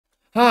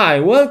Hi,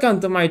 welcome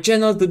to my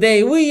channel.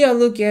 Today we are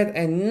looking at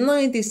a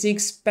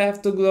 96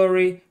 Path to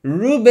Glory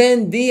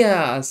Ruben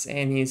Diaz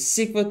and his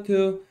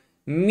 6'2"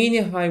 mini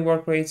high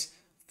work rates,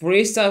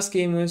 3-star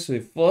schemers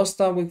with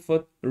 4-star weak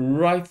foot,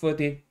 right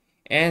footed,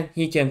 and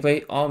he can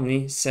play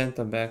Omni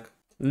center back.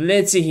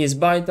 Let's see his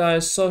buy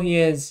types. So he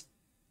has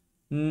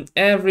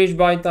average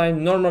buy type,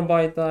 normal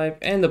buy type,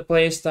 and the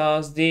play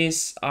styles.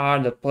 These are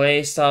the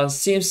play styles.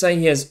 Seems like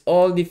he has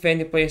all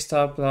defending play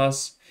style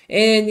plus,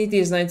 and it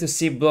is nice to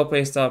see block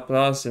play style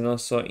plus and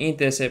also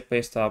intercept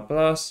play style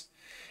plus.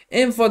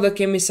 And for the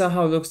Kemisa,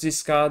 how looks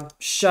this card?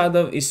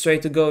 Shadow is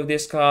straight to go with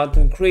this card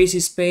to increase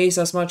his pace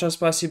as much as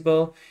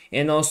possible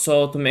and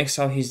also to max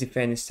out his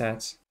defending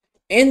stats.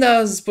 And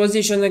as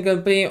position, I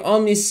can play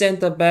Omni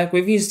center back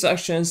with his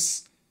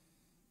actions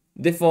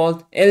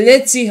default, and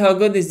let's see how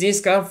good is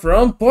this card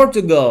from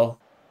Portugal.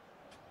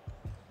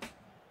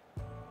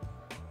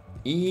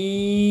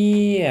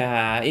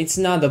 Yeah, it's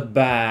not the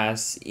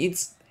best,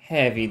 it's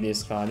heavy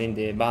this card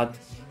indeed, but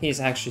he's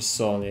actually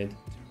solid.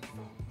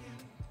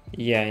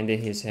 Yeah, indeed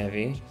he's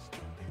heavy.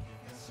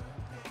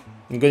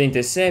 Good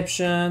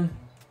interception.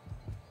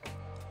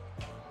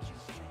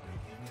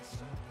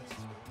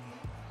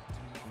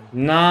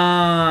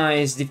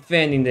 Nice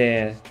defending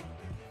there.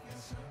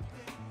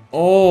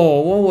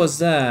 Oh, what was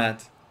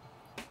that?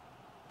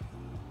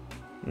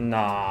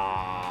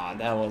 Nah,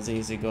 that was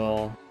easy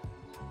goal.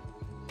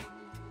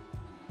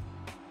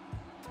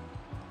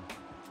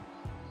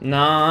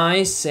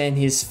 Nice, and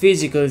his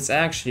physical is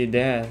actually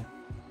there.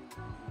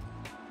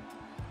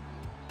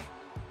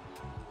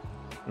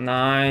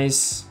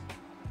 Nice.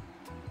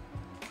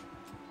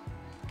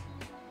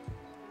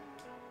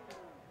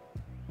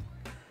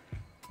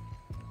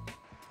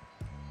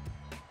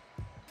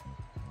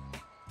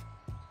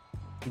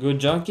 Good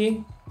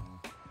junkie.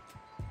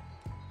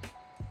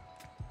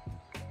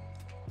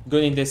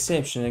 Good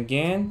interception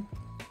again.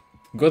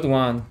 Good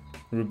one,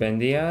 Ruben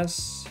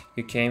Diaz.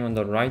 You came on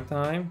the right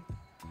time.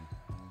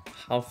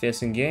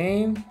 Half-facing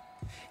game.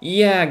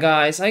 Yeah,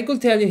 guys, I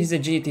could tell you his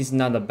agility is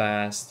not the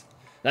best.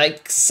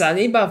 Like,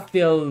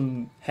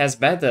 Saliba has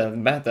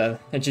better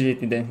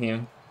agility than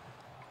him.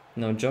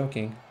 No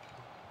joking.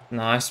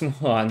 Nice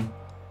one.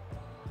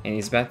 And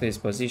he's back to his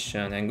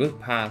position and good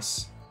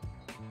pass.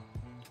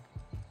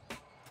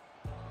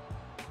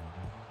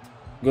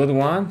 Good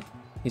one.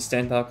 His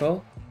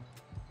tentacle.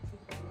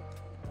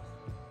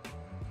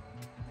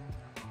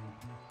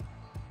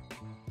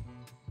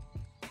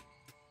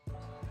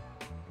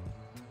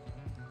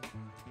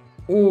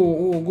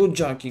 Ooh, good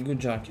jockey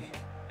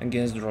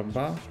against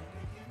Drogba.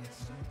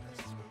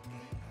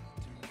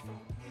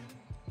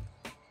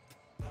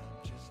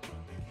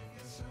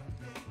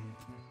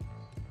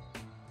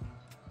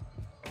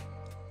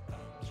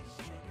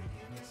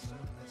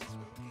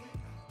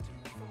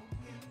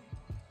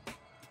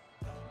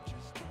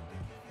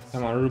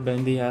 Come on,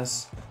 Ruben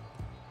Diaz.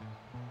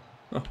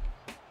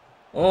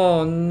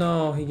 Oh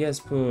no, he gets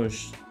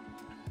pushed.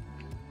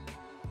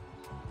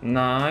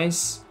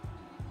 Nice.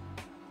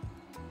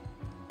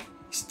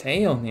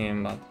 Stay on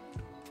him, but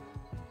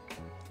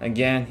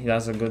again, he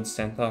does a good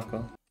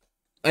tentacle.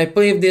 I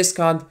played this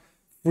card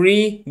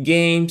 3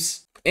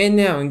 games, and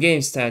now in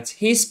game stats,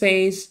 his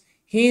pace,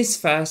 he's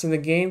fast in the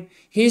game,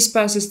 his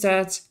passing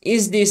stats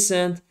is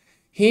decent,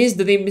 his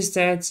dribbling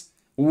stats,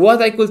 what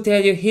I could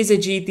tell you, his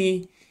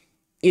agility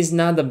is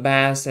not the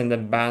best and the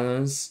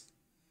balance,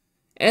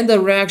 and the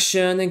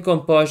reaction and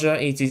composure,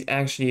 it is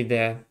actually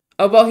there.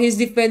 About his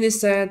defending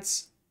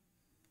stats,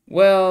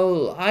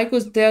 well, I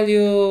could tell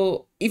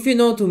you, if you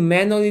know to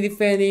manually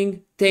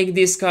defending, take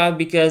this card,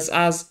 because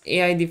as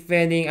AI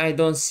defending, I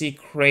don't see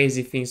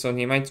crazy things on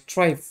him. I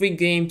tried 3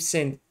 games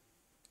and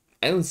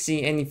I don't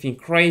see anything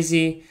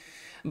crazy,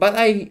 but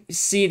I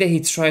see that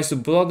he tries to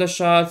block the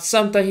shot.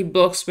 Sometimes he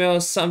blocks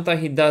well,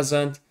 sometimes he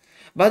doesn't.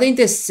 But the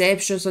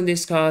interceptions on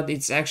this card,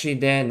 it's actually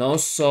there. And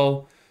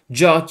also,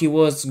 jockey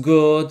was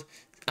good,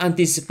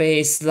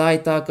 anticipate,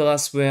 slide tackle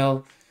as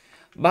well.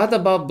 But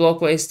about block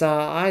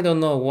playstyle, I don't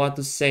know what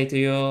to say to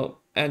you.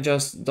 I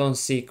just don't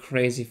see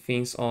crazy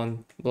things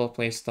on block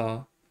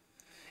playstyle.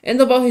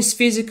 And about his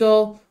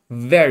physical,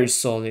 very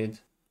solid.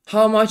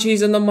 How much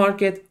is on the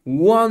market?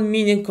 1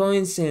 million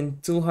coins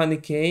and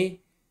 200k.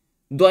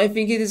 Do I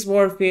think it is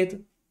worth it?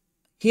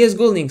 He has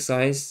good link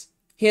size,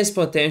 he has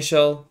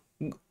potential,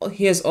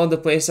 he has all the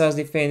playstyles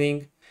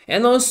defending,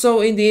 and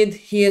also indeed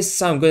he has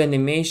some good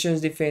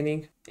animations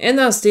defending. And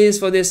as status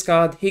for this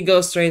card, he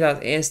goes straight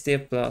at S tier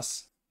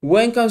plus.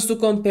 When it comes to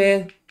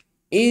compare,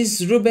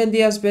 is Ruben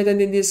Diaz better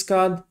than this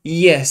card?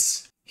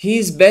 Yes. He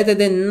is better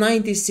than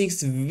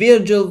 96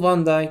 Virgil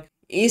van Dijk.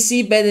 Is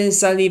he better than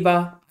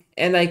Saliba?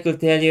 And I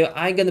could tell you,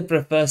 I'm gonna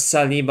prefer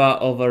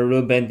Saliba over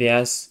Ruben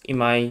Diaz in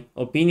my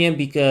opinion,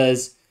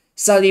 because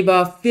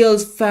Saliba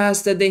feels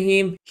faster than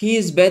him. He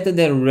is better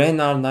than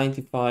Renard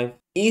 95.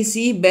 Is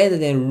he better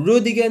than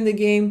Rudiger in the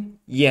game?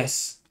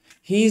 Yes.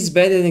 He is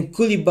better than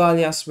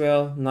Koulibaly as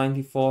well,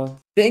 94.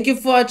 Thank you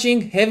for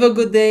watching, have a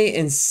good day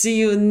and see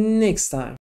you next time.